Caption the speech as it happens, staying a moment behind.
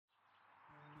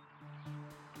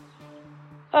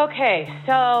Okay,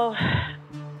 so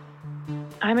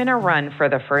I'm in a run for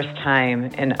the first time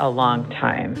in a long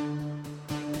time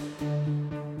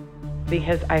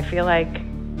because I feel like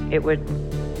it would,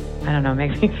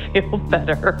 make me feel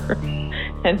better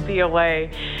and be a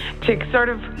way to sort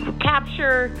of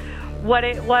capture what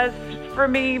it was for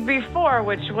me before,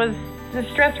 which was the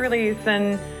stress release,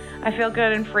 and I feel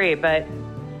good and free. But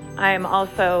I'm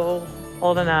also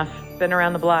old enough, been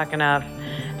around the block enough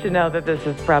to know that this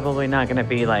is probably not going to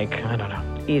be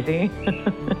easy.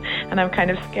 And I'm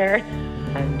kind of scared,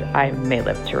 and I may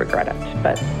live to regret it,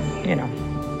 but you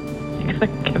gotta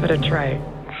give it a try.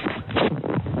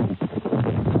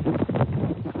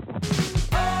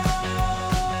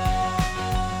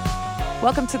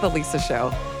 Welcome to The Lisa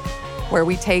Show, where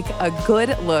we take a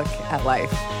good look at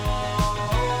life.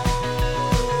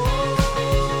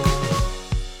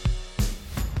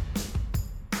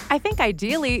 I think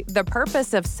ideally, the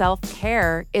purpose of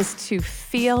self-care is to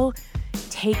feel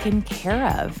taken care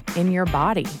of in your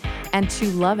body and to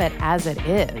love it as it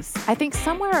is. I think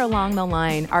somewhere along the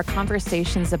line, our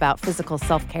conversations about physical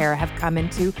self-care have come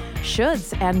into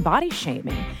shoulds and body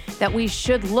shaming, that we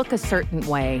should look a certain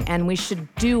way and we should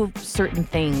do certain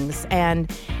things. And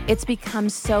it's become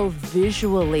so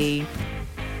visually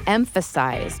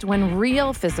emphasized when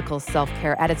real physical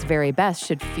self-care at its very best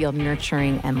should feel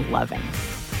nurturing and loving.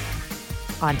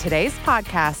 On today's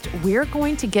podcast, we're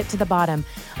going to get to the bottom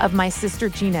of my sister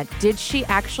Gina. Did she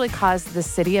actually cause the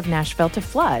city of Nashville to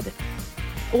flood?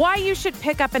 Why you should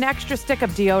pick up an extra stick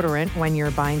of deodorant when you're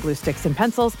buying glue sticks and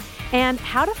pencils, and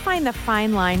how to find the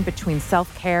fine line between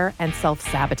self-care and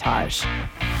self-sabotage.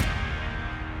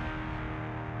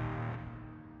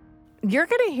 You're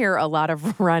going to hear a lot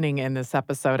of running in this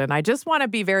episode, and I just want to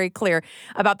be very clear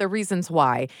about the reasons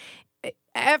why.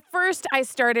 At first, I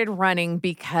started running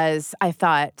because I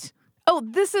thought,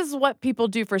 this is what people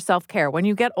do for self-care. When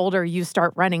you get older, you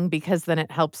start running because then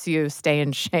it helps you stay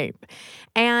in shape.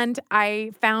 And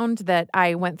I found that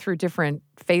I went through different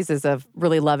phases of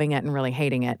really loving it and really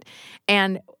hating it.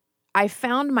 And I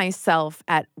found myself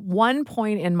at one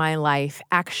point in my life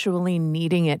actually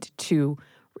needing it to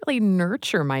really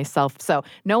nurture myself. So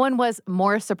no one was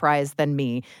more surprised than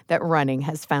me that running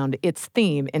has found its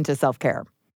theme into self-care.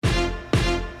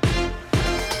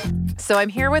 So I'm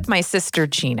here with my sister,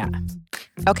 Gina.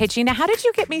 Okay, Gina, how did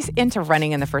you get me into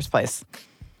running in the first place?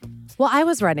 Well, I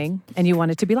was running, and you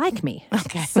wanted to be like me.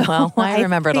 Okay, so well, I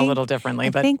remember it a little differently.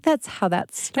 I think that's how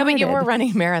that started. No, but you were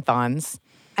running marathons.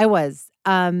 I was.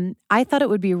 I thought it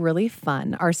would be really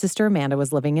fun. Our sister Amanda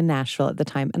was living in Nashville at the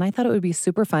time, and I thought it would be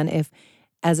super fun if,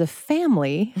 as a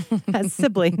family, as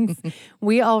siblings,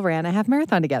 we all ran a half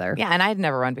marathon together. Yeah, and I had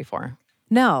never run before.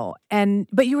 No,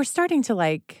 but you were starting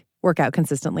to work out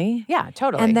consistently. Yeah,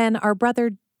 totally. And then our brother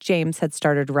James had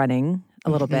started running a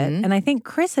little bit. And I think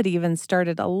Chris had even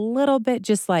started a little bit,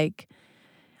 just I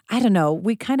don't know,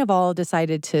 we kind of all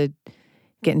decided to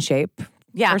get in shape.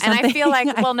 Yeah, and I feel like,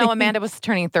 Amanda was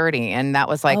turning 30, and that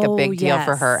was a big deal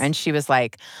for her. And she was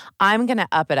like, I'm going to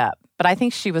up it up. But I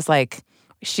think she was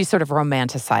she sort of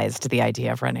romanticized the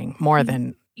idea of running more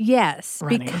than yes,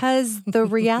 running. Because the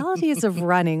realities of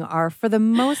running are, for the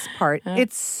most part,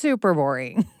 it's super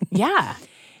boring. Yeah.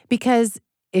 Because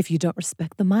if you don't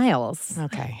respect the miles.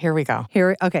 Okay, here we go.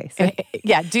 So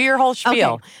yeah, do your whole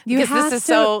spiel. Okay, because this is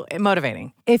so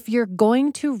motivating. If you're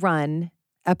going to run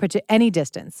any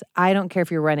distance, I don't care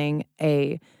if you're running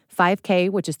a 5K,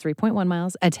 which is 3.1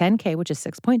 miles, a 10K, which is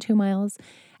 6.2 miles,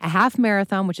 a half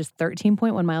marathon, which is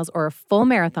 13.1 miles, or a full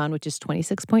marathon, which is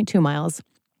 26.2 miles,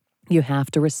 you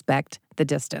have to respect the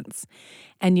distance.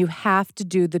 And you have to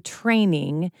do the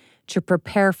training to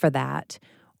prepare for that,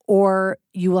 or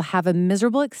you will have a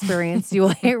miserable experience. You will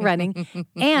hate running.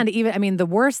 And even, the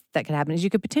worst that could happen is you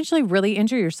could potentially really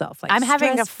injure yourself. I'm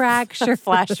having a fracture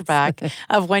flashback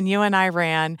of when you and I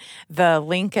ran the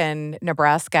Lincoln,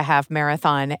 Nebraska half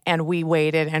marathon, and we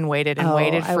waited and waited and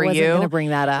waited for you. I wasn't going to bring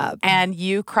that up. And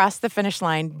you crossed the finish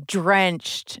line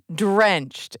drenched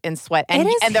in sweat. And, it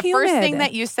is and the humid. first thing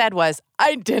that you said was,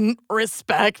 I didn't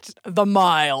respect the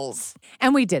miles.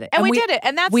 And we did it. And we did it.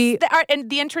 And that's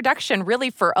the introduction really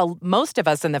for most of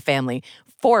us in the family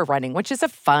for running, which is a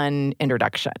fun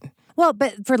introduction. Well,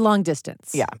 but for long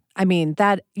distance. Yeah.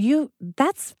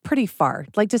 That's pretty far.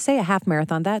 To say a half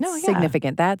marathon, that's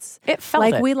significant. It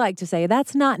felt we like to say,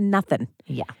 that's not nothing.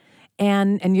 Yeah.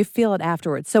 And you feel it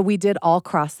afterwards. So we did all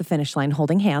cross the finish line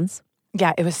holding hands.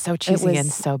 Yeah, it was so cheesy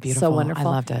and so beautiful. So wonderful. I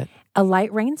loved it. A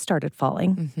light rain started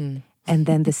falling, and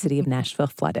then the city of Nashville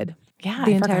flooded. Yeah,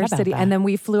 the entire city. And then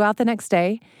we flew out the next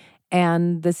day,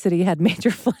 and the city had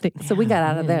major flooding. So we got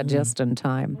out of there just in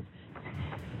time.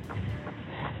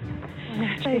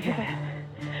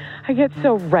 I get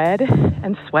so red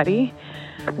and sweaty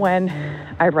when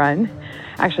I run.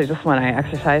 Actually, just when I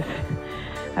exercise.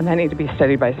 I might need to be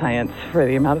studied by science for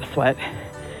the amount of sweat.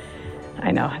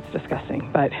 I know, it's disgusting,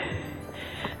 but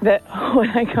that when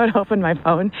I go to open my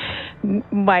phone,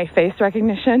 my face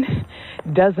recognition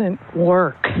doesn't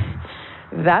work.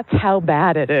 That's how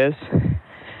bad it is.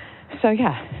 So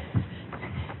yeah.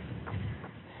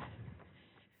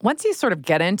 Once you sort of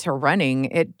get into running,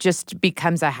 it just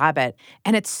becomes a habit,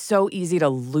 and it's so easy to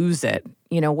lose it.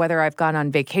 You know, whether I've gone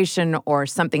on vacation or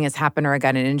something has happened or I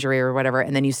got an injury or whatever,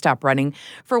 and then you stop running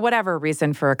for whatever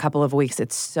reason for a couple of weeks,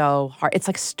 it's so hard. It's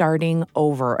like starting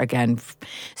over again.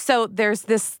 So there's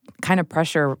this kind of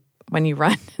pressure when you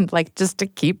run, like just to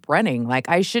keep running. Like,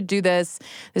 I should do this.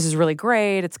 This is really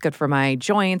great. It's good for my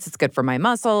joints. It's good for my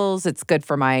muscles. It's good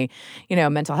for my,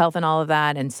 mental health and all of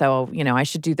that. And so, I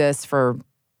should do this for,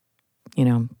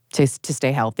 to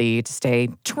stay healthy, to stay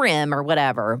trim or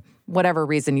whatever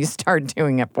reason you start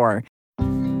doing it for.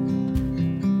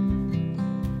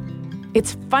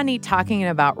 It's funny talking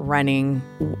about running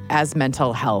as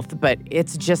mental health, but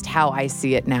it's just how I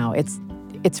see it now.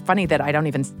 It's funny that I don't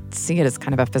even see it as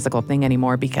kind of a physical thing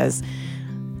anymore because,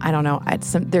 I don't know,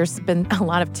 there's been a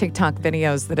lot of TikTok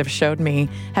videos that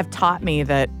have taught me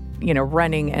that,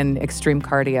 running and extreme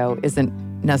cardio isn't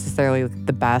necessarily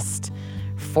the best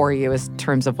for you in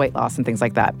terms of weight loss and things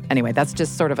like that. Anyway, that's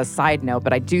just sort of a side note,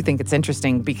 but I do think it's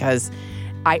interesting because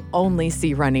I only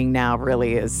see running now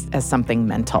really as something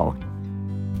mental.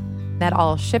 That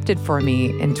all shifted for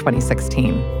me in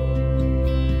 2016.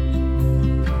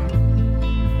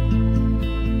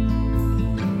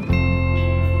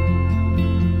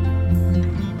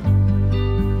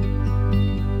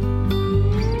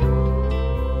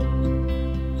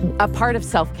 A part of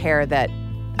self-care that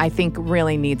I think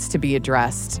really needs to be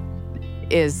addressed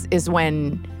is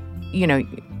when,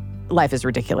 life is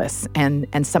ridiculous and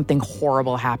something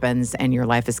horrible happens and your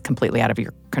life is completely out of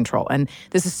your control. And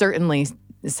this is certainly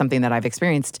something that I've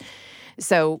experienced.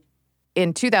 So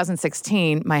in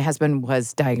 2016, my husband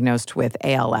was diagnosed with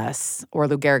ALS, or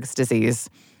Lou Gehrig's disease.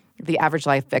 The average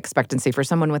life expectancy for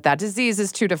someone with that disease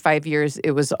is 2 to 5 years.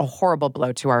 It was a horrible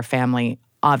blow to our family,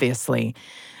 obviously.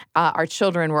 Our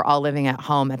children were all living at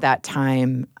home at that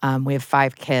time. We have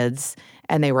 5 kids,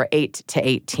 and they were 8 to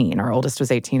 18. Our oldest was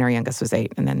 18, our youngest was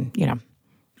 8, and then,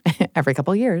 every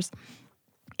couple of years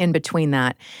in between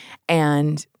that.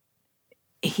 And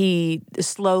he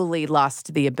slowly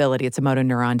lost the ability, it's a motor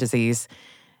neuron disease,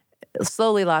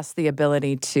 slowly lost the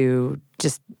ability to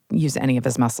just use any of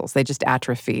his muscles. They just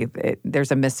atrophy.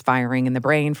 There's a misfiring in the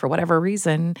brain for whatever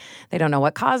reason. They don't know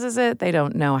what causes it. They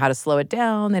don't know how to slow it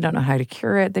down. They don't know how to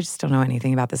cure it. They just don't know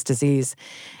anything about this disease.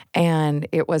 And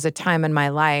it was a time in my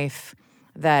life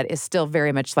that is still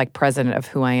very much like present of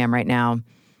who I am right now,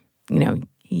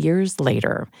 years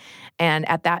later. And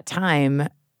at that time,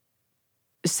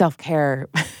 self-care,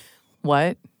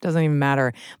 what? Doesn't even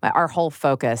matter. Our whole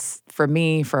focus for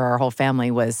me, for our whole family,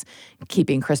 was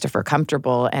keeping Christopher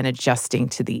comfortable and adjusting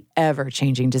to the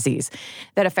ever-changing disease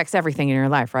that affects everything in your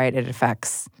life, right? It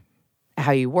affects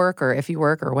how you work or if you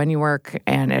work or when you work,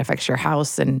 and it affects your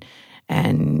house. And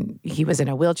he was in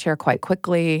a wheelchair quite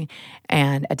quickly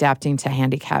and adapting to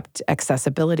handicapped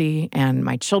accessibility. And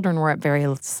my children were at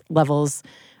various levels,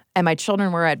 and my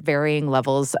children were at varying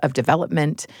levels of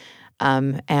development.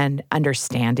 And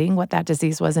understanding what that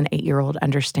disease was. An 8-year-old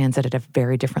understands it at a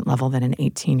very different level than an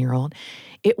 18-year-old.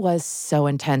 It was so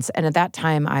intense. And at that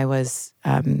time, I was,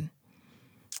 in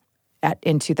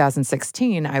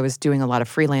 2016, I was doing a lot of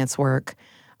freelance work.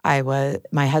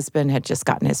 My husband had just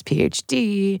gotten his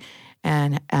PhD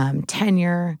and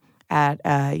tenure at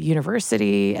a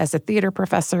university as a theater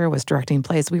professor, was directing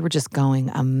plays. We were just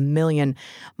going a million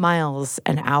miles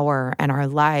an hour, and our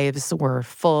lives were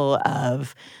full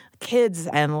of kids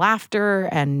and laughter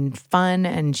and fun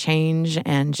and change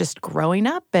and just growing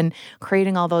up and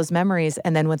creating all those memories.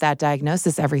 And then with that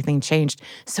diagnosis, everything changed.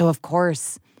 So of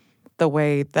course, the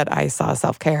way that I saw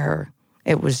self-care,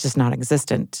 it was just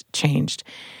non-existent, changed.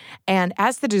 And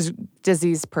as the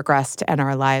disease progressed and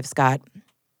our lives got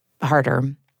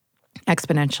harder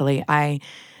exponentially, I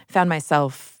found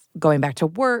myself going back to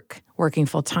work, working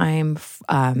full-time,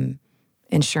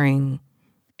 ensuring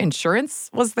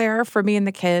insurance was there for me and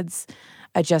the kids,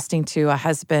 adjusting to a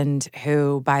husband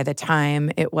who, by the time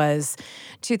it was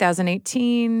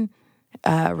 2018,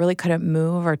 really couldn't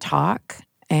move or talk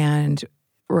and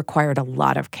required a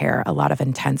lot of care, a lot of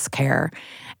intense care.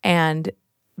 And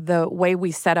the way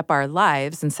we set up our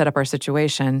lives and set up our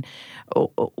situation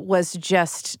was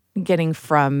just getting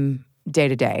from day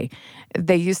to day.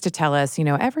 They used to tell us,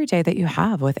 every day that you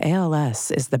have with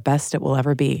ALS is the best it will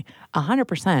ever be.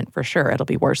 100% for sure it'll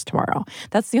be worse tomorrow.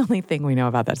 That's the only thing we know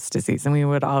about this disease. And we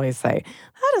would always say,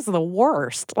 that is the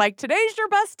worst. Like, today's your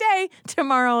best day,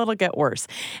 tomorrow it'll get worse.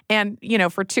 And,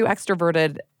 for two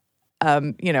extroverted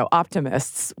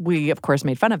optimists, we of course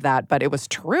made fun of that, but it was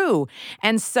true.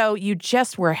 And so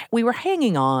we were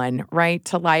hanging on, right,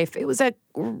 to life. It was a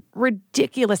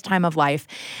ridiculous time of life.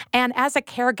 And as a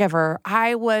caregiver,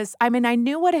 I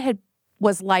knew what it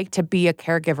was like to be a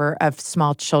caregiver of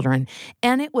small children.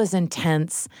 And it was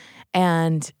intense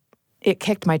and it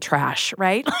kicked my trash,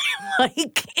 right?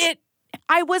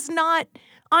 I was not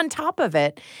on top of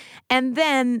it. And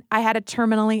then I had a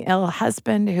terminally ill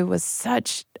husband who was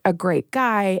such a great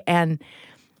guy, and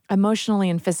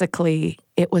emotionally and physically,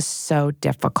 it was so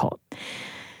difficult.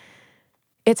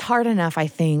 It's hard enough, I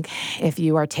think, if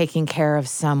you are taking care of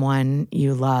someone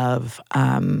you love,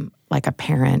 like a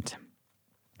parent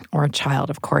or a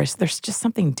child, of course. There's just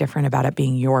something different about it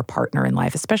being your partner in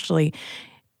life, especially,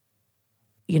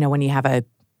 when you have a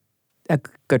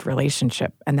good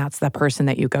relationship, and that's the person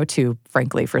that you go to,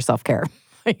 frankly, for self-care.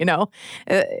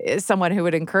 Someone who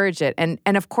would encourage it. And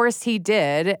of course he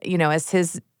did,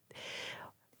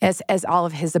 as all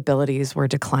of his abilities were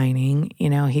declining,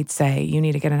 he'd say, you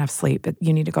need to get enough sleep,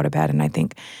 you need to go to bed. And I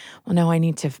think, well, no, I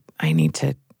need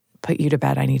to put you to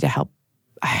bed. I need to help.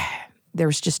 There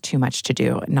was just too much to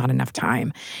do, not enough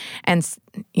time. And,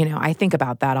 I think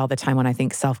about that all the time when I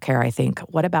think self-care. I think,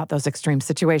 what about those extreme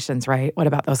situations, right? What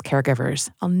about those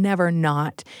caregivers? I'll never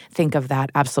not think of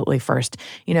that absolutely first.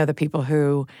 The people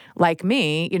who, like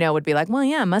me, would be like, well,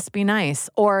 yeah, must be nice.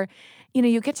 Or,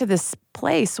 you get to this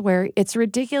place where it's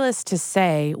ridiculous to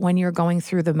say when you're going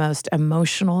through the most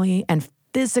emotionally and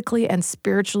physically and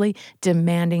spiritually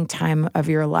demanding time of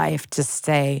your life to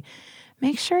say,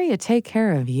 make sure you take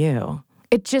care of you.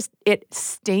 It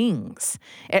stings.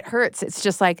 It hurts. It's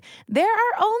just like, there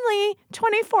are only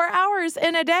 24 hours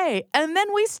in a day, and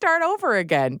then we start over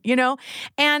again,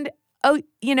 And,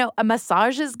 a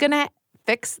massage is going to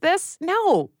fix this?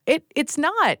 No, it's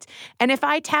not. And if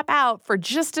I tap out for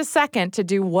just a second to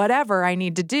do whatever I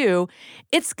need to do,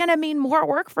 it's going to mean more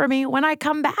work for me when I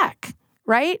come back,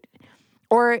 right?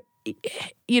 Or,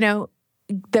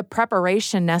 the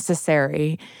preparation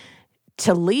necessary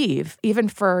to leave, even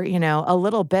for, a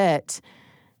little bit,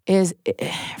 is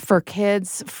for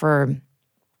kids, for,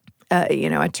 a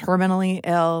terminally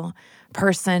ill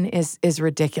person is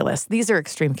ridiculous. These are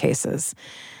extreme cases.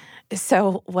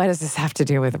 So what does this have to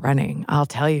do with running? I'll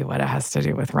tell you what it has to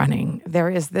do with running. There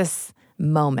is this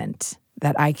moment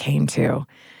that I came to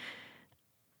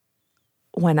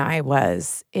when I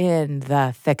was in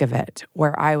the thick of it,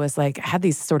 where I was like, had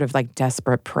these sort of like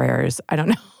desperate prayers. I don't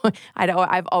know.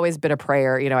 I've always been a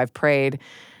prayer. I've prayed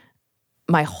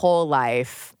my whole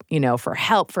life, for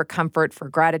help, for comfort, for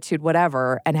gratitude,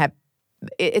 whatever, and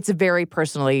it's very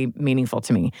personally meaningful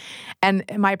to me. And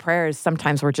my prayers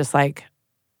sometimes were just like,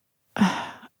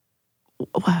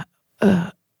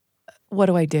 what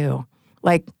do I do?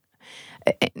 Like,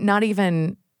 not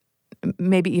even,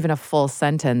 maybe even a full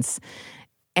sentence.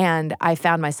 And I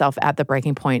found myself at the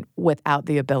breaking point without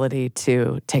the ability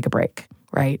to take a break,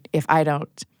 right? If I don't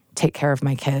take care of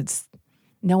my kids,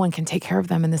 no one can take care of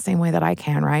them in the same way that I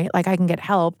can, right? Like, I can get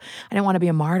help. I don't want to be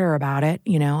a martyr about it.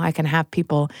 I can have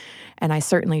people, and I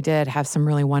certainly did have some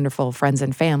really wonderful friends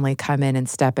and family come in and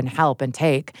step and help and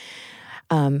take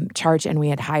charge. And we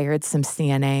had hired some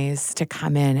CNAs to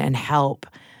come in and help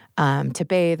to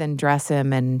bathe and dress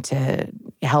him and to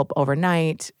help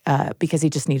overnight because he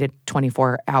just needed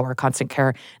 24-hour constant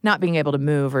care, not being able to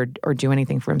move or do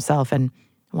anything for himself, and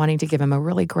wanting to give him a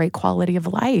really great quality of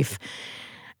life.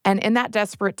 And in that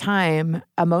desperate time,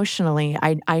 emotionally,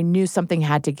 I knew something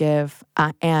had to give.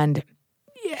 And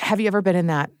have you ever been in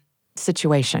that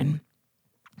situation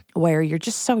where you're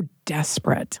just so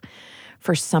desperate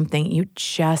for something? You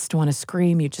just want to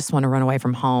scream. You just want to run away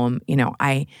from home.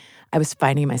 I was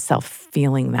finding myself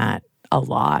feeling that a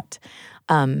lot.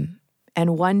 And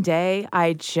one day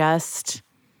I just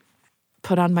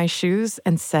put on my shoes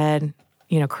and said,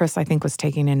 Chris, I think, was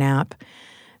taking a nap.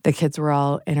 The kids were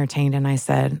all entertained, and I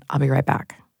said, I'll be right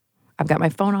back. I've got my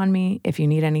phone on me. If you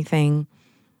need anything,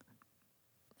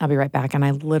 I'll be right back. And I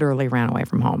literally ran away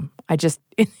from home.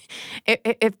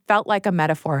 It felt like a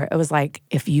metaphor. It was like,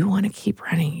 if you want to keep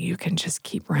running, you can just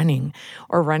keep running,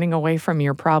 or running away from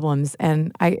your problems.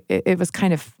 And it was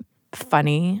kind of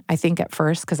funny, I think, at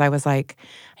first, because I was like,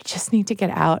 I just need to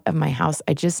get out of my house.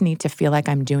 I just need to feel like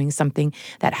I'm doing something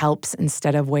that helps,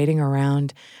 instead of waiting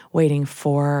around, waiting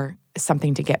for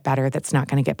something to get better that's not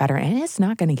going to get better. And it's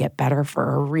not going to get better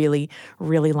for a really,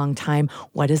 really long time.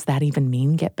 What does that even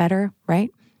mean, get better, right?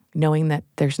 Knowing that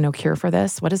there's no cure for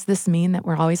this. What does this mean, that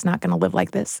we're always not going to live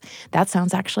like this? That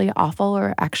sounds actually awful,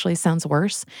 or actually sounds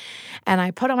worse. And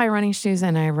I put on my running shoes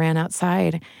and I ran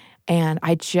outside, and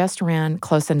I just ran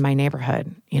close in my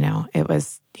neighborhood. It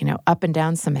was, up and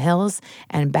down some hills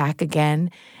and back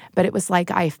again. But it was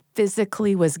like I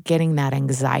physically was getting that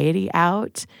anxiety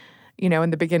out.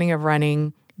 In the beginning of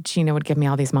running, Gina would give me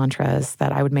all these mantras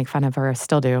that I would make fun of her,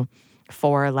 still do,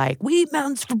 for like, we eat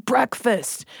mountains for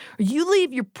breakfast, or you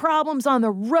leave your problems on the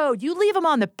road, you leave them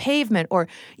on the pavement, or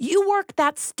you work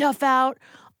that stuff out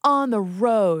on the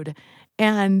road.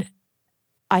 And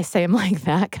I say them like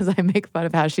that because I make fun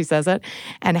of how she says it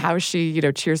and how she,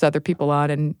 cheers other people on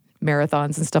in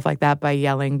marathons and stuff like that by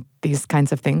yelling these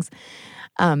kinds of things.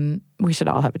 We should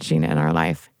all have a Gina in our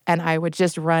life. And I would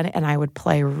just run and I would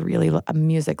play really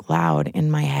music loud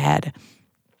in my head,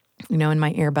 in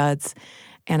my earbuds.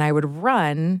 And I would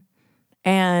run,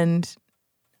 and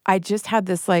I just had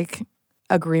this like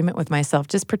agreement with myself.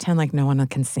 Just pretend like no one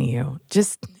can see you.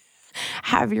 Just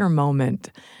have your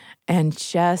moment and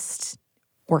just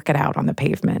work it out on the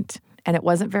pavement. And it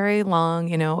wasn't very long,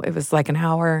 it was like an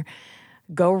hour,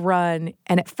 go run.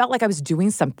 And it felt like I was doing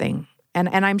something. And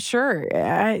I'm sure,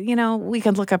 we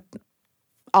can look up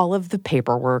all of the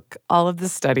paperwork, all of the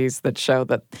studies that show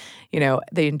that,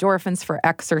 the endorphins for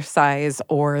exercise,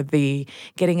 or the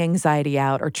getting anxiety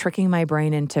out, or tricking my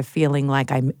brain into feeling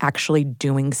like I'm actually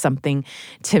doing something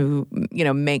to,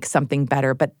 make something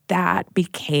better. But that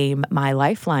became my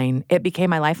lifeline. It became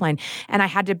my lifeline. And I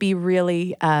had to be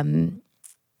really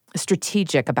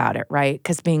strategic about it, right?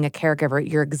 Because being a caregiver,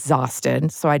 you're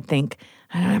exhausted. So I'd think,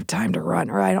 I don't have time to run,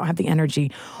 or I don't have the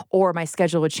energy, or my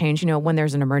schedule would change. When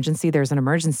there's an emergency,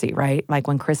 right? Like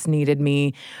when Chris needed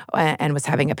me and was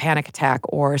having a panic attack,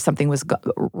 or something was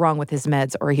wrong with his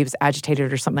meds, or he was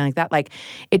agitated or something like that.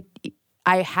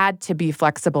 I had to be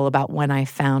flexible about when I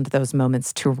found those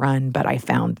moments to run, but I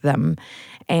found them.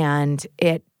 And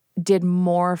it did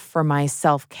more for my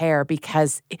self-care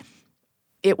because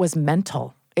it was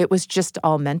mental. It was just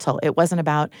all mental. It wasn't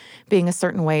about being a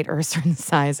certain weight or a certain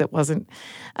size. It wasn't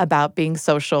about being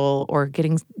social or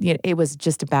getting, it was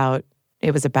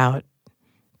about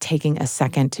taking a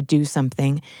second to do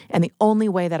something. And the only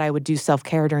way that I would do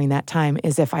self-care during that time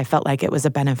is if I felt like it was a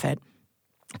benefit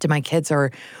to my kids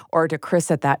or to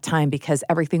Chris at that time, because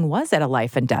everything was at a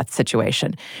life and death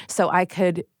situation. So I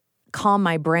could calm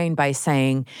my brain by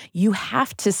saying, you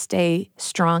have to stay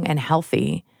strong and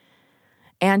healthy.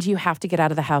 And you have to get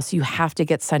out of the house. You have to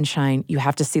get sunshine. You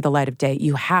have to see the light of day.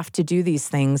 You have to do these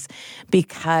things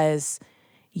because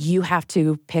you have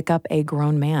to pick up a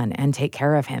grown man and take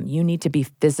care of him. You need to be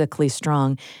physically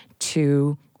strong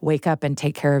to wake up and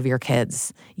take care of your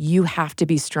kids. You have to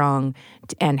be strong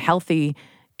and healthy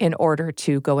in order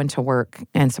to go into work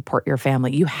and support your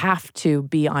family. You have to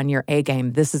be on your A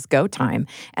game. This is go time.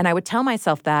 And I would tell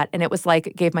myself that, and it was like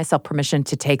it gave myself permission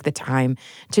to take the time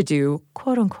to do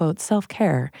quote unquote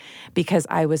self-care, because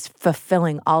I was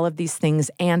fulfilling all of these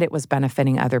things and it was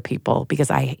benefiting other people,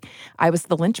 because I was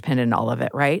the linchpin in all of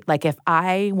it, right? Like if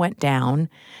I went down,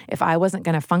 if I wasn't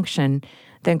going to function,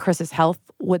 then Chris's health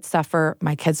would suffer,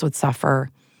 my kids would suffer.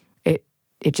 It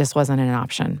just wasn't an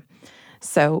option.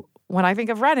 So when I think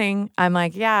of running, I'm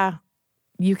like, yeah,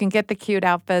 you can get the cute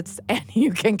outfits and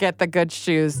you can get the good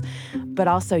shoes, but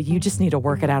also you just need to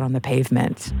work it out on the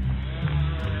pavement.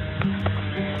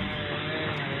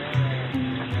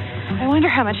 I wonder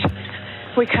how much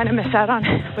we kind of miss out on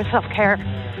with self-care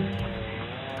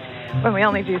when we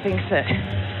only do things that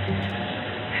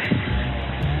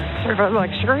sort of are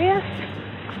luxurious,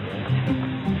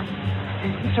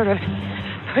 sort of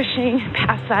pushing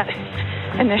past that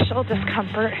initial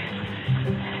discomfort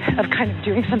of kind of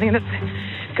doing something that's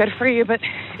good for you, but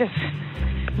is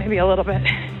maybe a little bit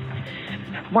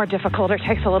more difficult or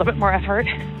takes a little bit more effort.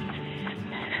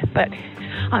 But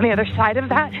on the other side of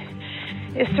that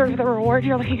is sort of the reward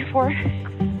you're looking for.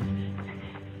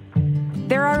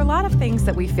 There are a lot of things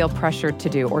that we feel pressured to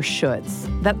do, or shoulds,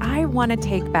 that I want to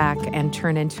take back and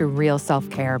turn into real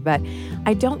self-care, but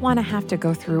I don't want to have to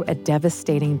go through a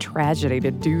devastating tragedy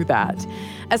to do that.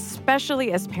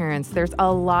 Especially as parents, there's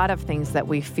a lot of things that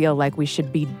we feel like we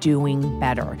should be doing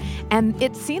better. And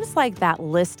it seems like that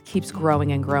list keeps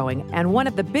growing and growing. And one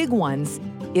of the big ones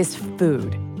is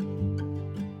food.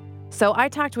 So I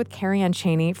talked with Carrie Ann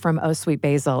Cheney from Oh Sweet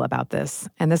Basil about this,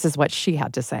 and this is what she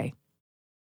had to say.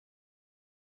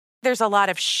 there's a lot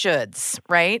of shoulds,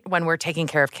 right? When we're taking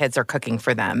care of kids or cooking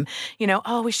for them.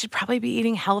 Oh, we should probably be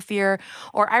eating healthier.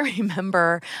 Or I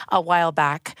remember a while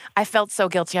back, I felt so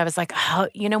guilty. I was like, oh,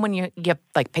 when you have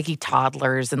like picky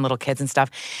toddlers and little kids and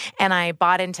stuff. And I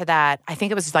bought into that. I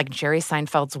think it was like Jerry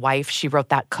Seinfeld's wife. She wrote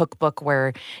that cookbook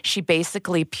where she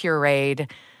basically pureed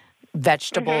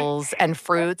vegetables and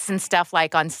fruits and stuff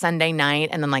like on Sunday night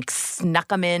and then like snuck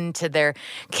them into their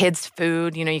kids'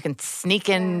 food. You can sneak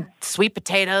in sweet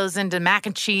potatoes into mac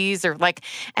and cheese and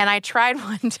I tried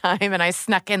one time and I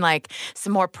snuck in like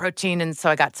some more protein. And so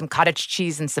I got some cottage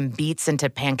cheese and some beets into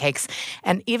pancakes.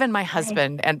 And even my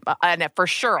husband and for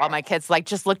sure all my kids like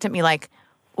just looked at me like,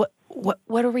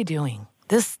 what are we doing?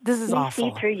 This is awful.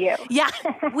 We see through you. Yeah,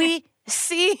 we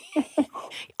see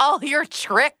all your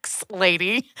tricks,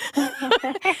 lady.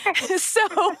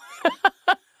 So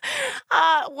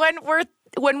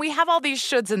when we have all these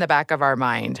shoulds in the back of our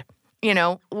mind,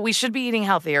 we should be eating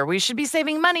healthier. We should be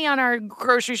saving money on our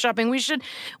grocery shopping. We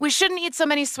shouldn't eat so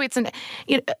many sweets. And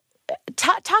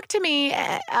talk to me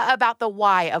about the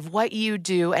why of what you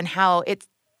do and how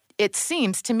it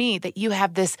seems to me that you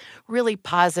have this really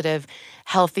positive,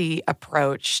 healthy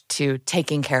approach to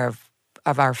taking care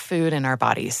of our food and our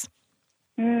bodies.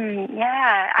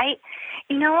 Yeah.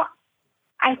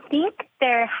 I think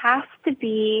there has to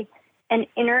be an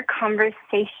inner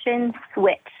conversation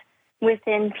switch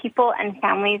within people and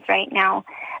families right now.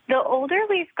 The older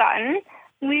we've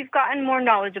gotten more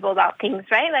knowledgeable about things,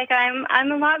 right? Like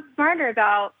I'm a lot smarter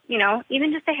about,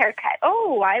 even just a haircut.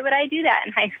 Oh, why would I do that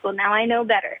in high school? Now I know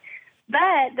better.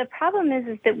 But the problem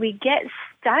is that we get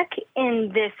stuck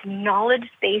in this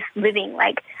knowledge-based living.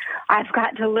 Like, I've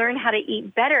got to learn how to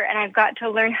eat better, and I've got to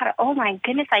learn how to, oh my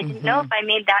goodness, I didn't know if I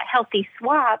made that healthy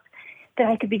swap that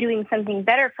I could be doing something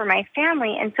better for my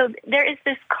family. And so there is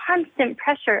this constant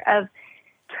pressure of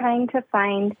trying to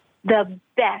find the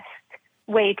best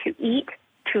way to eat,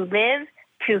 to live,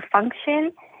 to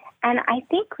function. And I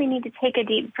think we need to take a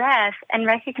deep breath and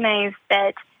recognize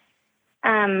that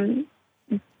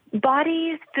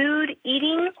bodies, food,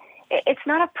 eating, it's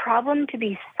not a problem to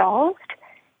be solved.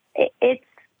 It's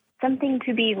something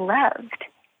to be loved.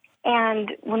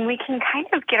 And when we can kind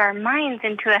of get our minds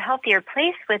into a healthier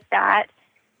place with that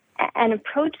and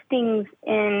approach things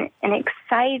in an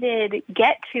excited,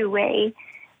 get-to way,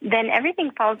 then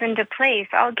everything falls into place.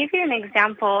 I'll give you an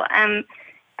example.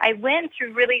 I went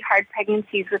through really hard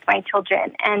pregnancies with my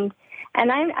children, and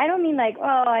I don't mean like,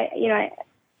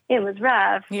 it was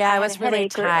rough. Yeah, I was really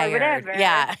tired. Or whatever.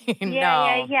 Yeah,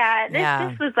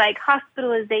 This was like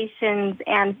hospitalizations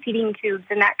and feeding tubes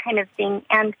and that kind of thing.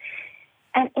 And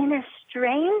in a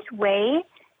strange way,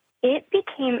 it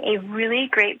became a really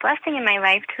great blessing in my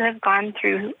life to have gone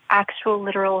through actual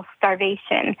literal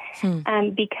starvation.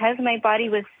 Because my body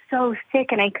was so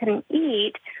sick and I couldn't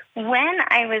eat, when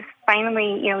I was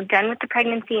finally, done with the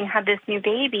pregnancy and had this new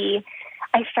baby,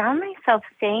 I found myself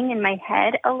saying in my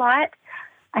head a lot,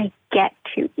 I get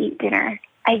to eat dinner.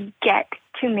 I get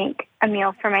to make a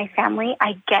meal for my family.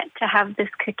 I get to have this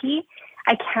cookie.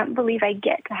 I can't believe I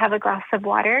get to have a glass of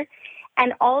water.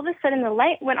 And all of a sudden the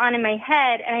light went on in my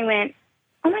head and I went,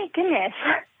 oh my goodness,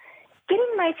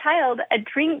 getting my child a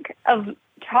drink of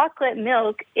chocolate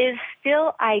milk is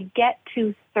still I get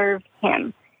to serve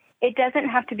him. It doesn't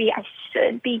have to be I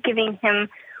should be giving him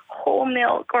whole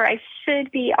milk or I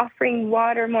should be offering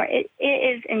water more. It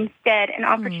is instead an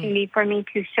opportunity for me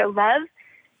to show love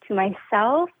to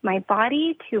myself, my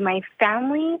body, to my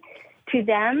family, to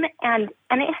them. And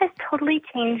it has totally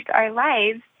changed our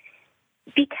lives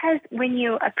because when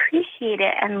you appreciate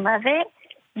it and love it,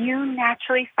 you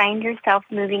naturally find yourself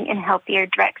moving in healthier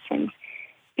directions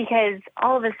because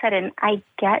all of a sudden I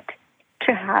get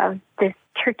to have this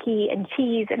turkey and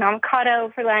cheese and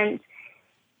avocado for lunch.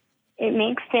 It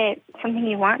makes it something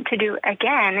you want to do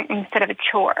again instead of a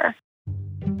chore.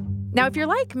 Now, if you're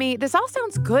like me, this all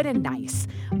sounds good and nice,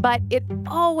 but it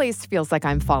always feels like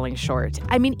I'm falling short.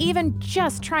 I mean, even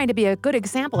just trying to be a good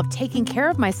example of taking care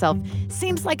of myself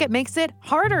seems like it makes it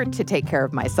harder to take care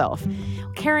of myself.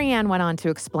 Carrie Ann went on to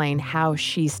explain how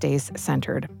she stays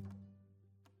centered.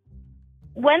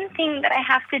 One thing that I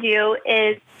have to do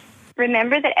is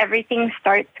remember that everything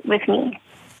starts with me,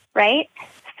 right?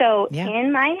 So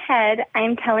in my head,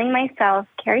 I'm telling myself,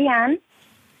 Carrie Ann,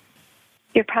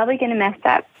 you're probably going to mess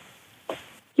up.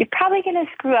 You're probably going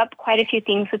to screw up quite a few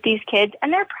things with these kids,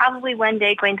 and they're probably one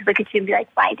day going to look at you and be like,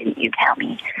 why didn't you tell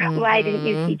me? Why didn't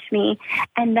you teach me?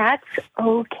 And that's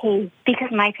okay,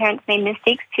 because my parents made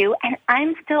mistakes too, and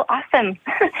I'm still awesome.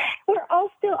 We're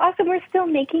all still awesome. We're still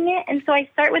making it. And so I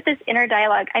start with this inner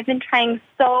dialogue. I've been trying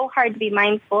so hard to be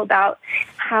mindful about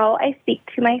how I speak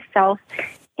to myself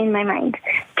in my mind.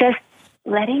 Just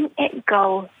letting it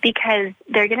go, because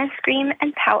they're going to scream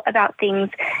and pout about things.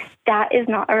 That is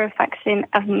not a reflection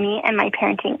of me and my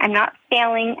parenting. I'm not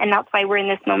failing, and that's why we're in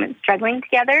this moment struggling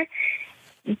together.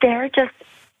 They're just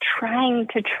trying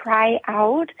to try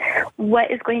out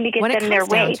what is going to get them their way.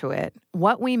 When it comes down to it,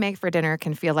 what we make for dinner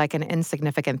can feel like an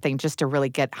insignificant thing just to really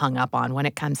get hung up on when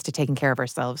it comes to taking care of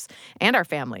ourselves and our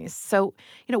families. So,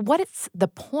 what is the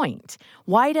point?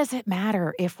 Why does it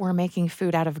matter if we're making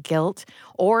food out of guilt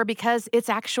or because it's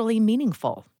actually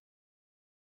meaningful?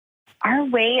 Our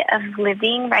way of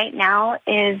living right now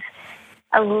is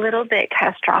a little bit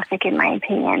catastrophic, in my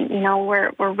opinion.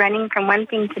 We're running from one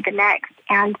thing to the next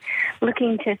and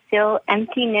looking to fill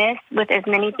emptiness with as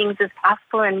many things as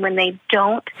possible. And when they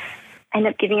don't end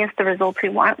up giving us the results we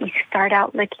want, we start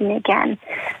out looking again.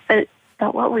 But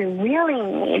what we really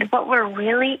need, what we're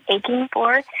really aching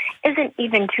for, isn't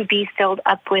even to be filled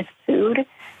up with food.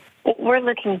 We're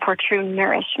looking for true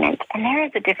nourishment, and there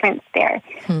is a difference there.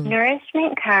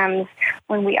 Nourishment comes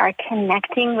when we are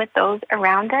connecting with those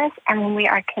around us, and when we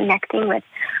are connecting with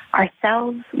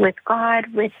ourselves, with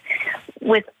God,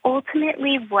 with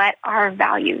ultimately what our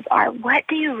values are. What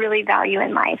do you really value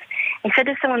in life? I said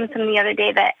to someone the other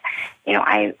day that,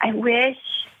 I wish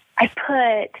I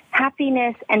put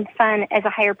happiness and fun as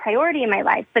a higher priority in my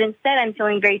life, but instead I'm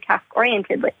feeling very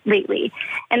task-oriented lately.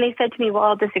 And they said to me, well,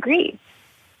 I'll disagree.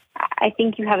 I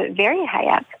think you have it very high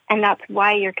up, and that's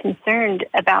why you're concerned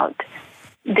about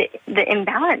the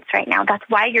imbalance right now. That's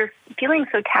why you're feeling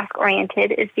so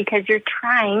task-oriented, is because you're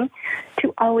trying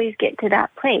to always get to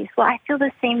that place. Well, I feel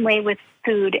the same way with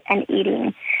food and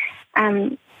eating.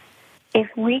 If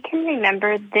we can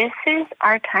remember this is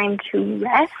our time to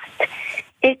rest,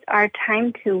 it's our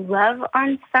time to love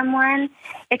on someone,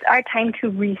 it's our time to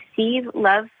receive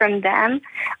love from them.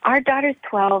 Our daughter's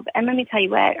 12, and let me tell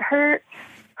you what, her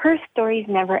stories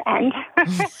never end.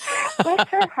 Bless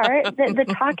her heart.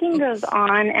 The talking goes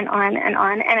on and on and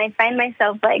on. And I find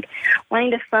myself wanting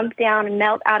to slump down and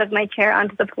melt out of my chair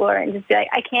onto the floor and just be like,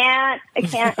 I can't,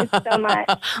 it's so much.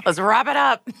 Let's wrap it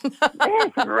up.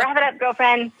 Let's wrap it up,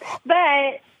 girlfriend.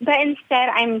 But instead,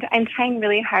 I'm trying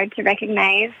really hard to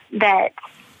recognize that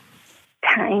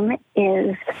time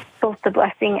is both the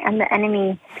blessing and the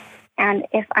enemy. And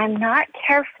if I'm not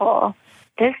careful,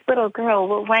 this little girl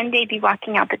will one day be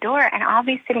walking out the door, and I'll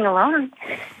be sitting alone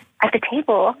at the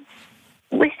table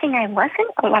wishing I wasn't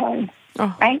alone,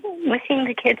 right? Wishing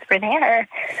the kids were there.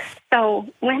 So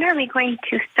when are we going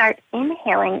to start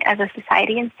inhaling as a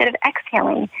society instead of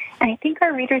exhaling? And I think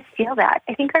our readers feel that.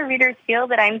 I think our readers feel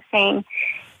that I'm saying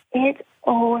it's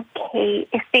okay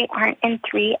if they aren't in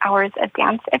 3 hours of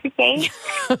dance every day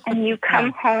and you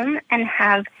come home and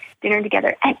have dinner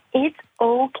together. And it's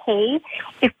okay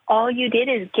if all you did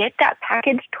is get that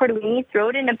packaged tortellini, throw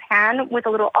it in a pan with a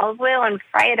little olive oil and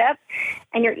fry it up,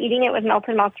 and you're eating it with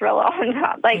melted mozzarella on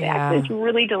top. It's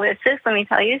really delicious, let me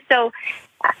tell you. So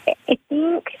I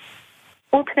think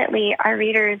ultimately our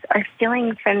readers are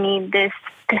feeling from me this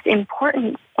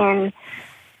importance in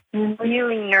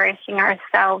really nourishing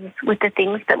ourselves with the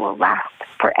things that will last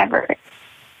forever.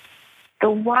 The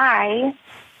why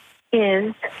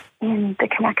is in the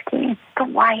connecting. The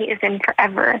why is in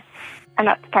forever, and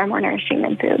that's far more nourishing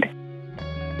than food.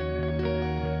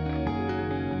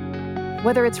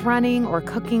 Whether it's running or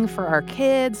cooking for our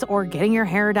kids or getting your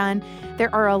hair done, there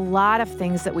are a lot of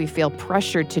things that we feel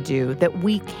pressured to do that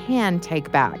we can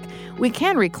take back. We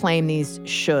can reclaim these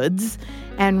shoulds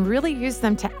and really use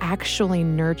them to actually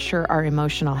nurture our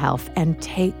emotional health and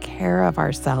take care of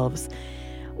ourselves.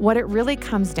 What it really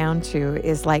comes down to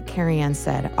is, like Carrie Ann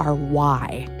said, our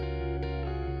why.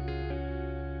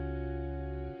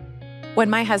 When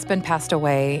my husband passed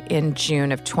away in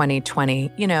June of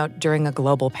 2020, during a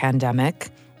global pandemic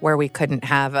where we couldn't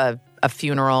have a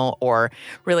funeral or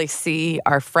really see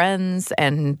our friends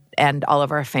and all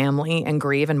of our family and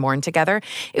grieve and mourn together,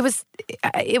 it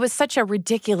was such a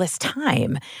ridiculous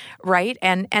time, right?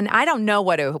 And I don't know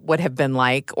what it would have been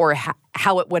like or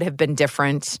how it would have been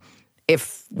different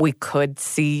if we could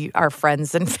see our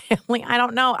friends and family. I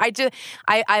don't know.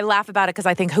 I laugh about it because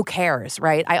I think, who cares,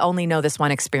 right? I only know this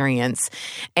one experience.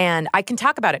 And I can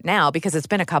talk about it now because it's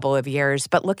been a couple of years.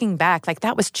 But looking back,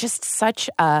 that was just such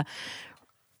a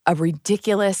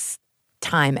ridiculous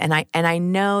time. And I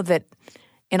know that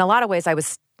in a lot of ways I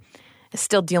was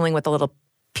still dealing with a little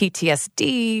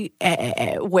PTSD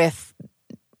with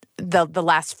the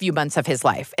last few months of his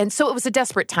life. And so it was a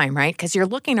desperate time, right? Because you're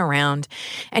looking around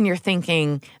and you're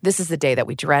thinking, this is the day that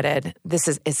we dreaded. This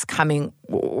is coming.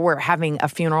 we're having a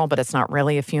funeral, but it's not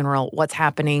really a funeral. What's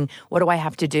happening? What do I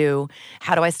have to do?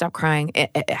 How do I stop crying?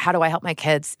 How do I help my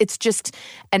kids? It's just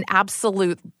an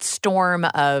absolute storm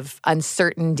of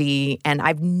uncertainty. And I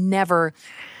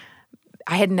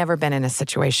had never been in a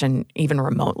situation even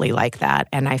remotely like that.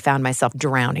 And I found myself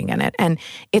drowning in it. And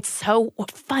it's so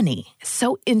funny,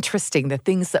 so interesting, the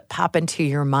things that pop into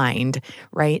your mind,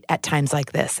 right, at times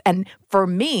like this. And for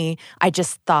me, I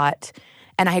just thought,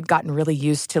 and I had gotten really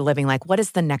used to living like, what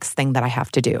is the next thing that I have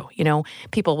to do? You know,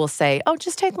 people will say, oh,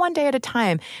 just take one day at a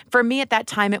time. For me at that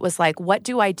time, it was like, what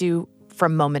do I do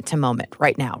from moment to moment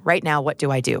right now? Right now, what do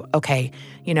I do? Okay,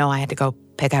 you know, I had to go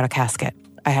pick out a casket.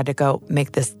 I had to go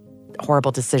make this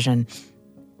horrible decision.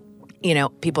 You know,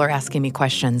 people are asking me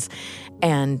questions,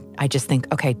 and I just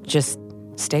think, okay, just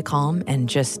stay calm and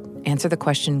just answer the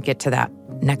question, get to that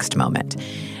next moment,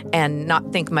 and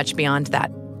not think much beyond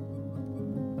that.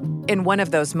 In one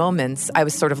of those moments, I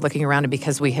was sort of looking around, and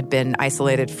because we had been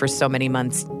isolated for so many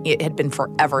months, it had been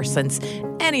forever since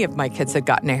any of my kids had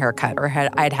gotten a haircut or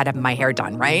I'd had my hair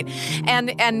done, right?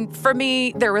 And for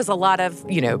me, there was a lot of,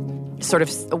 you know, sort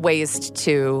of ways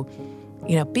to,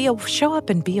 you know, show up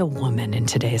and be a woman in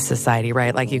today's society,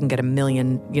 right? Like you can get a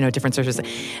million, you know, different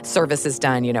services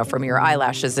done, you know, from your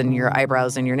eyelashes and your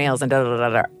eyebrows and your nails and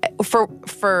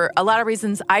For a lot of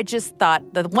reasons, I just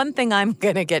thought the one thing I'm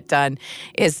going to get done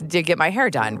is to get my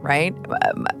hair done, right?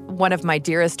 One of my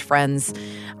dearest friends,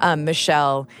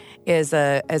 Michelle, is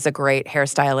a great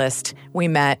hairstylist. We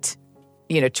met,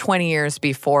 you know, 20 years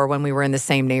before when we were in the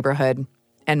same neighborhood,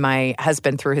 and my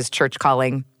husband, through his church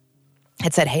calling,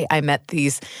 had said, hey, I met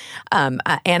these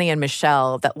Annie and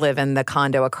Michelle that live in the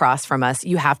condo across from us.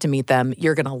 You have to meet them.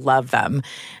 You're going to love them.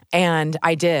 And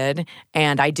I did,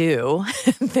 and I do.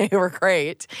 They were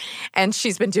great. And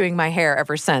she's been doing my hair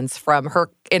ever since, from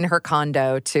in her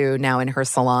condo to now in her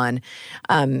salon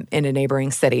in a neighboring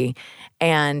city.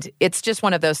 And it's just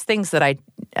one of those things that I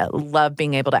love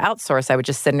being able to outsource. I would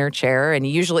just sit in her chair, and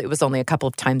usually it was only a couple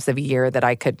of times a year that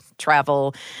I could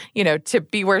travel, you know, to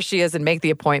be where she is and make the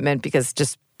appointment, because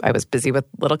just I was busy with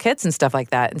little kids and stuff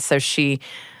like that. And so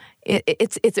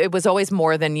it was always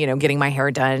more than, you know, getting my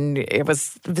hair done. It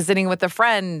was visiting with a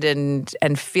friend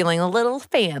and feeling a little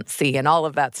fancy and all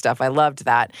of that stuff. I loved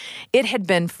that. It had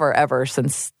been forever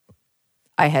since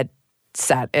I had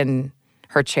sat in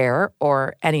her chair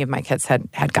or any of my kids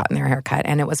had gotten their hair cut.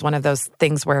 And it was one of those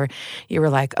things where you were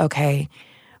like, okay,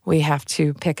 we have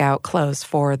to pick out clothes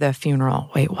for the funeral.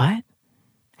 Wait, what?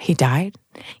 He died?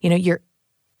 You know,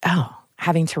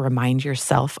 having to remind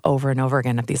yourself over and over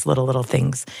again of these little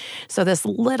things. So this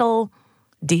little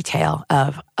detail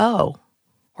of, oh,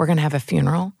 we're going to have a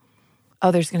funeral.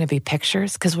 Oh, there's going to be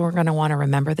pictures because we're going to want to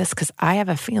remember this, because I have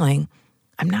a feeling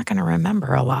I'm not going to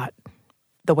remember a lot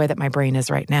the way that my brain is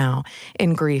right now,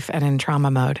 in grief and in trauma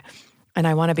mode. And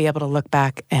I want to be able to look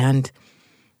back and,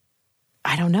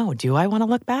 I don't know, do I want to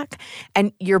look back?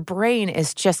 And your brain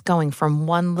is just going from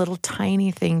one little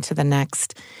tiny thing to the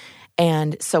next.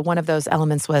 And so one of those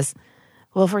elements was,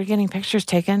 well, if we're getting pictures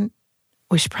taken,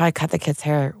 we should probably cut the kids'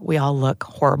 hair. We all look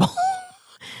horrible,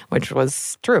 which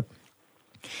was true.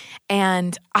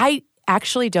 And I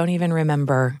actually don't even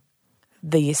remember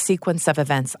the sequence of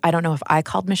events. I don't know if I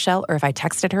called Michelle or if I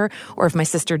texted her or if my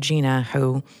sister Gina,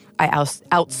 who I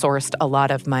outsourced a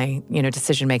lot of my, you know,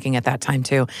 decision-making at that time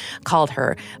to, called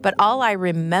her. But all I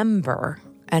remember,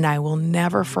 and I will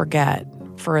never forget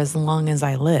for as long as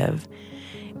I live,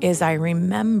 is I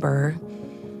remember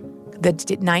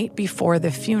the night before the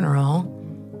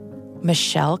funeral,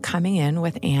 Michelle coming in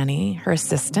with Annie, her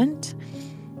assistant,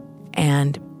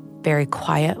 and very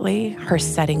quietly her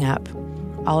setting up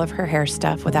all of her hair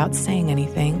stuff without saying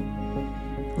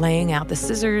anything, laying out the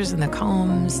scissors and the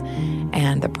combs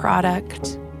and the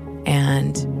product,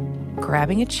 and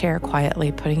grabbing a chair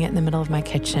quietly, putting it in the middle of my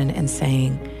kitchen and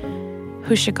saying,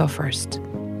 who should go first?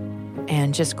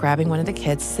 And just grabbing one of the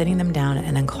kids, sitting them down,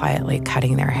 and then quietly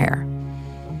cutting their hair.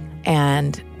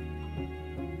 And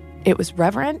it was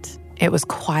reverent. It was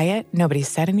quiet. Nobody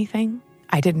said anything.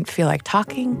 I didn't feel like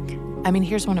talking. I mean,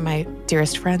 here's one of my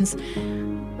dearest friends,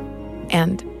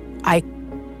 and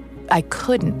I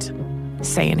couldn't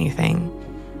say anything.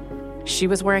 She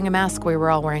was wearing a mask. We were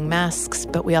all wearing masks,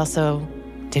 but we also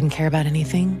didn't care about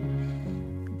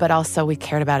anything. But also we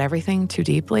cared about everything too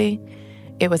deeply.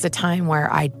 It was a time where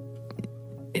I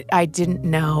didn't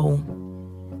know.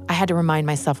 I had to remind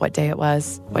myself what day it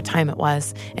was, what time it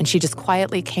was. And she just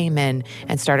quietly came in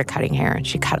and started cutting hair. And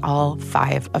she cut all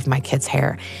 5 of my kids'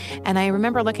 hair. And I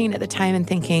remember looking at the time and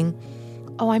thinking,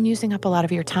 oh, I'm using up a lot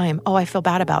of your time. Oh, I feel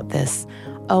bad about this.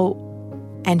 Oh,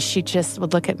 and she just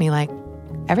would look at me like,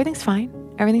 everything's fine.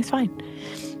 Everything's fine.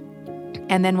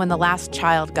 And then when the last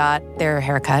child got their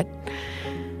haircut,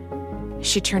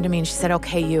 she turned to me and she said,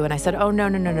 "Okay, you." And I said, "Oh,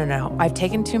 no. I've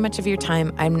taken too much of your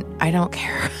time. I don't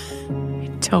care. I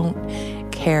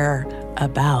don't care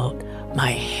about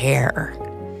my hair."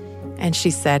 And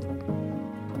she said,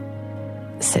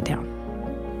 "Sit down."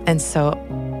 And so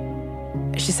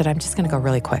she said, "I'm just going to go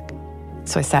really quick."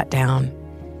 So I sat down.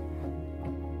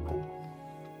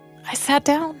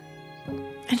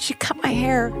 And she cut my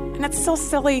hair. And it's so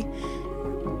silly.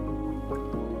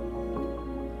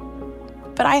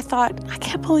 But I thought, I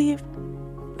can't believe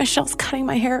Michelle's cutting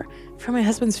my hair for my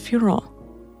husband's funeral.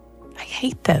 I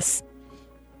hate this.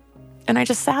 And I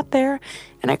just sat there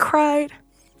and I cried.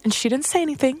 And she didn't say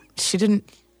anything. She didn't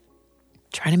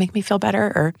try to make me feel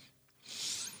better,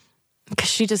 because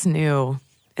she just knew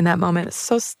in that moment.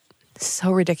 It's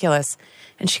so ridiculous.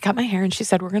 And she cut my hair and she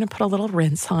said, "We're going to put a little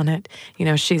rinse on it."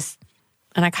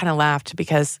 And I kind of laughed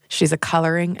because she's a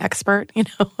coloring expert,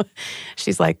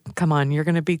 She's like, "Come on, you're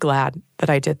going to be glad that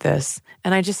I did this."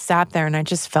 And I just sat there and I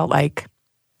just felt like,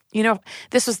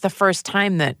 this was the first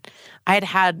time that I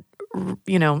had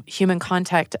human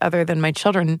contact other than my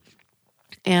children.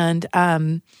 And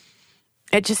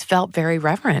it just felt very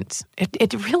reverent.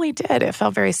 It really did. It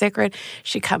felt very sacred.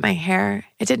 She cut my hair.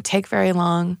 It didn't take very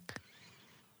long.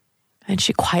 And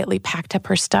she quietly packed up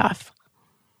her stuff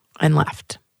and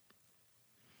left.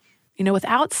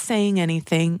 Without saying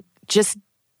anything, just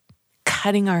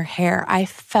cutting our hair, I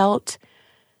felt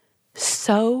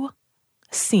so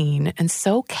seen and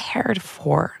so cared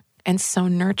for and so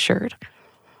nurtured.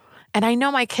 And I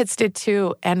know my kids did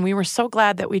too. And we were so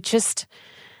glad that we just,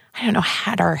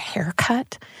 had our hair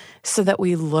cut so that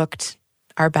we looked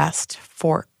our best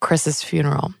for Chris's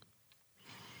funeral.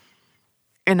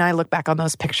 And I look back on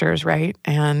those pictures, right?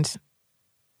 And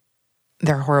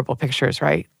they're horrible pictures,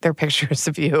 right? They're pictures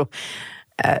of you,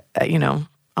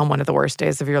 on one of the worst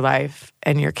days of your life,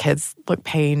 and your kids look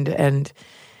pained, and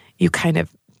you kind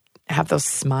of have those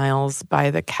smiles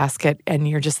by the casket, and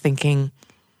you're just thinking,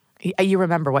 you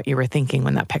remember what you were thinking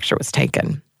when that picture was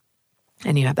taken,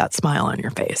 and you have that smile on your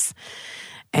face.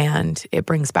 And it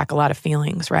brings back a lot of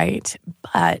feelings, right?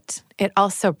 But it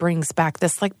also brings back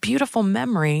this beautiful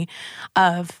memory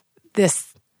of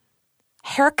this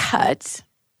haircut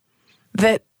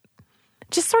that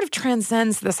just sort of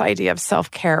transcends this idea of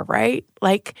self-care, right?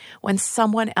 Like when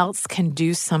someone else can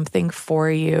do something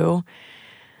for you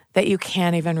that you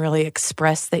can't even really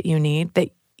express that you need, that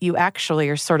you actually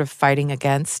are sort of fighting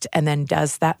against, and then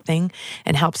does that thing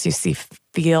and helps you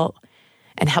feel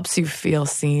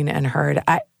seen and heard.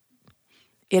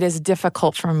 It is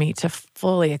difficult for me to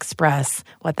fully express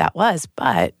what that was,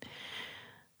 but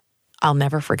I'll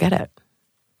never forget it.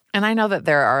 And I know that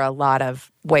there are a lot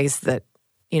of ways that,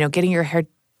 getting your hair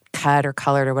cut or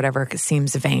colored or whatever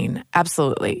seems vain.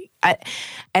 Absolutely.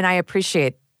 And I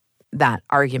appreciate that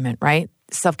argument, right?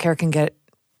 Self-care can get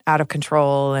out of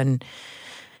control, and,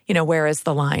 where is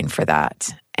the line for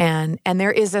that? And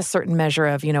there is a certain measure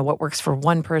of, what works for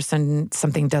one person,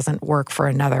 something doesn't work for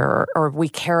another, or we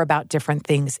care about different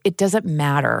things. It doesn't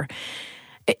matter.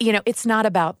 It's not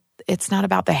about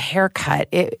the haircut.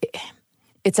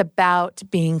 It's about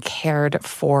being cared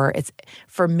for.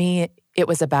 For me, it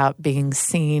was about being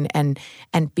seen and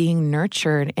being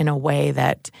nurtured in a way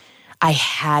that I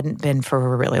hadn't been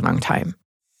for a really long time.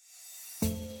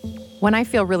 When I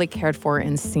feel really cared for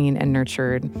and seen and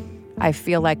nurtured, I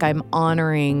feel like I'm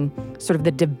honoring sort of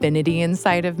the divinity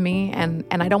inside of me. And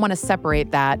I don't want to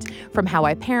separate that from how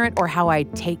I parent or how I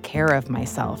take care of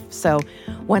myself. So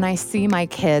when I see my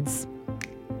kids,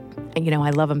 I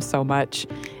love them so much.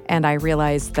 And I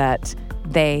realize that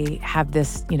they have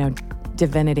this,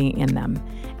 divinity in them.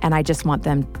 And I just want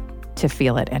them to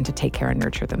feel it and to take care and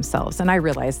nurture themselves. And I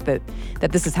realize that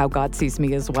this is how God sees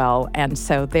me as well. And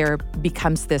so there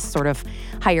becomes this sort of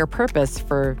higher purpose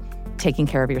for taking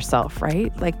care of yourself,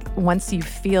 right? Like once you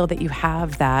feel that you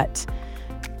have that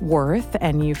worth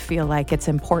and you feel like it's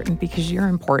important because you're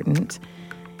important,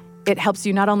 it helps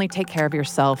you not only take care of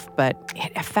yourself, but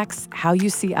it affects how you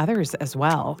see others as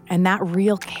well. And that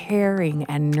real caring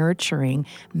and nurturing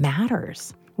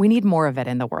matters. We need more of it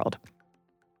in the world.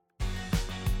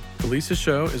 The Lisa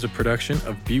Show is a production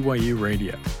of BYU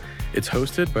Radio. It's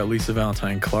hosted by Lisa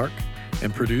Valentine Clark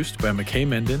and produced by McKay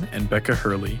Menden and Becca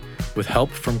Hurley, with help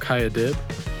from Kaya Dibb,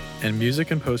 and music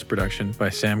and post-production by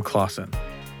Sam Clausen.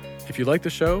 If you like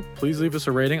the show, please leave us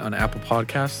a rating on Apple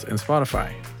Podcasts and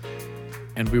Spotify.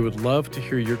 And we would love to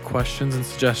hear your questions and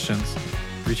suggestions.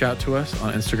 Reach out to us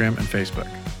on Instagram and Facebook.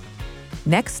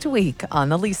 Next week on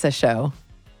The Lisa Show.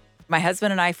 My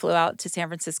husband and I flew out to San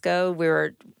Francisco. We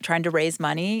were trying to raise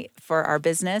money for our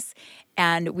business,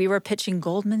 And we were pitching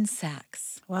Goldman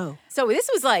Sachs. Whoa. So this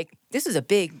was a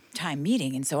big time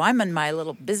meeting. And so I'm in my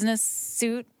little business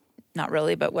suit. Not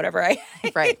really, but whatever. I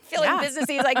feeling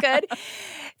businessy as I could.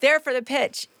 There for the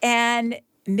pitch. And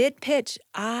mid-pitch,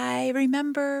 I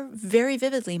remember very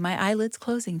vividly my eyelids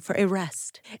closing for a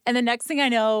rest. And the next thing I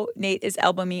know, Nate is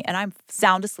elbowing me, and I'm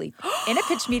sound asleep in a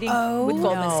pitch meeting with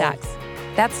Goldman Sachs.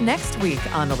 That's next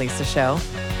week on The Lisa Show.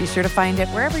 Be sure to find it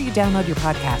wherever you download your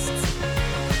podcasts.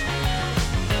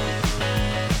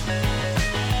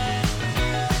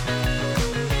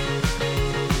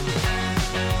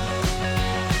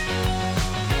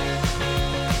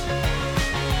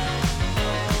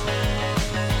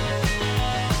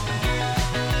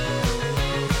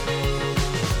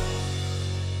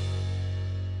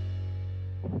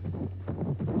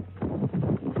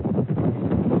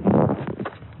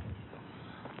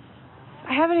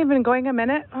 I haven't even been going a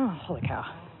minute. Oh, holy cow.